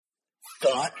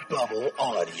Thought Bubble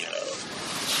Audio.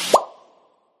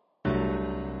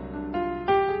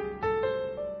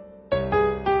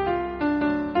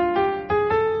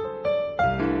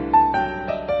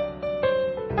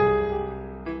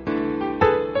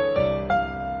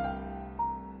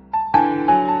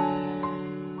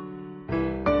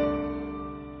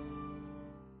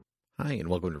 Hi, and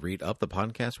welcome to Read Up, the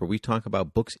podcast where we talk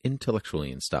about books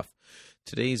intellectually and stuff.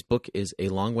 Today's book is A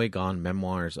Long Way Gone,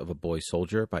 Memoirs of a Boy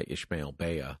Soldier by Ismail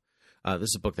Beyah. This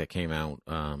is a book that came out,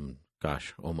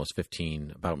 almost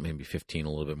 15, about maybe 15, a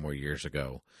little bit more years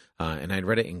ago. And I'd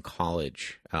read it in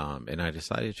college, and I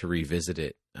decided to revisit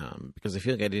it because I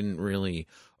feel like I didn't really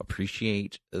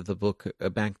appreciate the book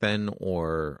back then,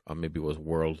 or maybe it was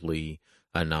worldly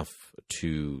enough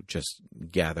to just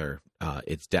gather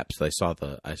its depths. I saw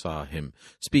him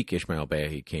speak, Ismail Beyah.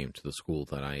 He came to the school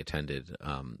that I attended,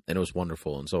 and it was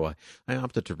wonderful. And so I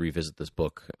opted to revisit this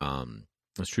book.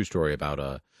 It's a true story about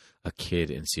a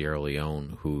kid in Sierra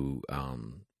Leone who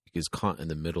is caught in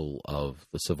the middle of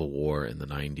the Civil War in the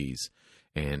 90s.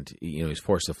 And, he's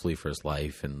forced to flee for his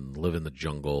life and live in the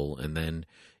jungle. And then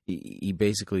he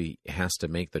basically has to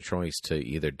make the choice to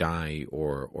either die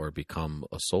or become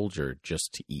a soldier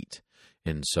just to eat.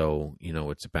 And so,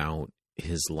 it's about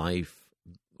his life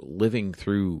living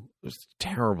through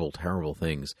terrible, terrible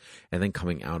things and then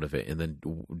coming out of it and then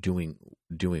doing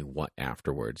what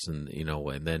afterwards. And,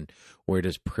 and then where do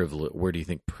you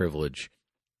think privilege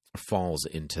falls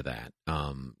into that?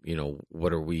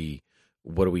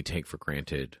 What do we take for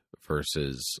granted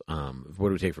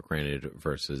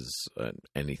versus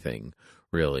anything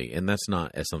really? And that's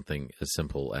not as something as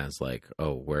simple as like,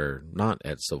 oh, we're not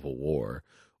at Civil War,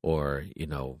 or,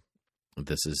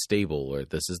 this is stable, or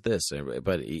this is this.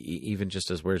 But even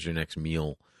just as, where's your next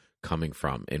meal coming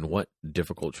from, and what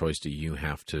difficult choice do you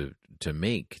have to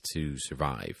make to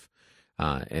survive?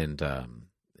 And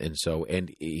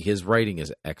his writing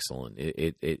is excellent.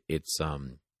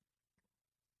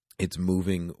 It's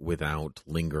moving without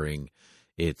lingering.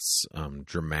 It's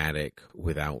dramatic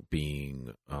without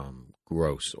being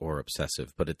gross or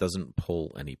obsessive, but it doesn't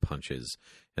pull any punches,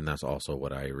 and that's also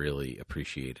what I really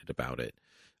appreciated about it.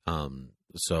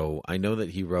 So I know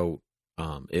that he wrote.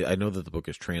 I know that the book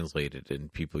is translated,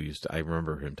 and people I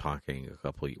remember him talking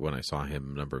when I saw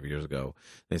him a number of years ago.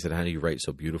 They said, "How do you write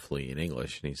so beautifully in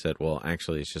English?" And he said, "Well,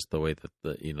 actually, it's just the way that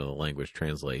the language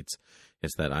translates.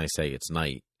 It's that I say it's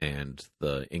night, and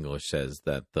the English says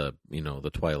that the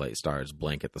twilight stars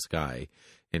blanket the sky,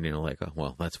 and like, oh,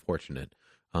 well, that's fortunate."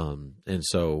 And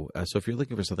so if you're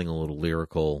looking for something a little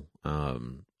lyrical,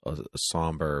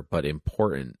 somber but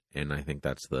important, and I think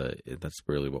that's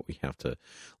really what we have to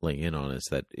lay in on, is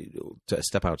that to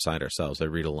step outside ourselves. I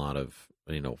read a lot of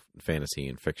fantasy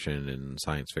and fiction and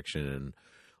science fiction and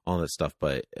all that stuff,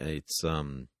 but it's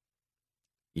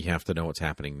you have to know what's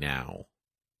happening now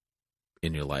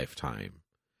in your lifetime,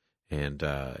 and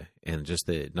just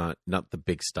not the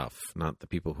big stuff, not the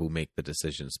people who make the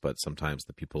decisions, but sometimes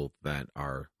the people that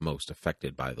are most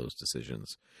affected by those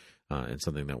decisions, and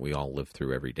something that we all live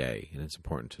through every day. And it's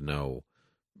important to know.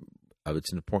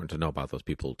 It's important to know about those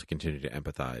people to continue to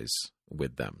empathize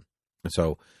with them. And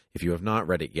so, if you have not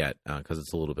read it yet, because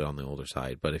it's a little bit on the older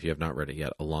side, but if you have not read it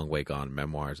yet, A Long Way Gone,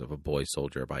 Memoirs of a Boy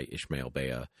Soldier by Ismail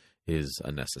Beyah is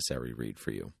a necessary read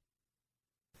for you.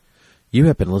 You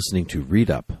have been listening to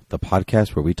Read Up, the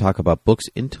podcast where we talk about books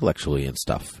intellectually and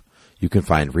stuff. You can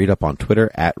find Read Up on Twitter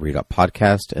at Read Up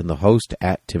Podcast and the host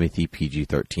at Timothy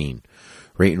PG13.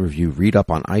 Rate and review Read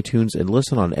Up on iTunes and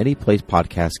listen on any place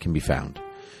podcasts can be found.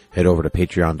 Head over to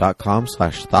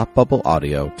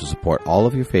patreon.com/ThoughtBubbleAudio to support all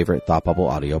of your favorite Thought Bubble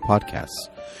Audio podcasts.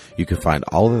 You can find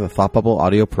all of the Thought Bubble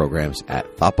Audio programs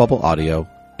at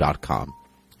ThoughtBubbleAudio.com.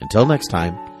 Until next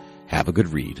time, have a good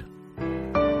read.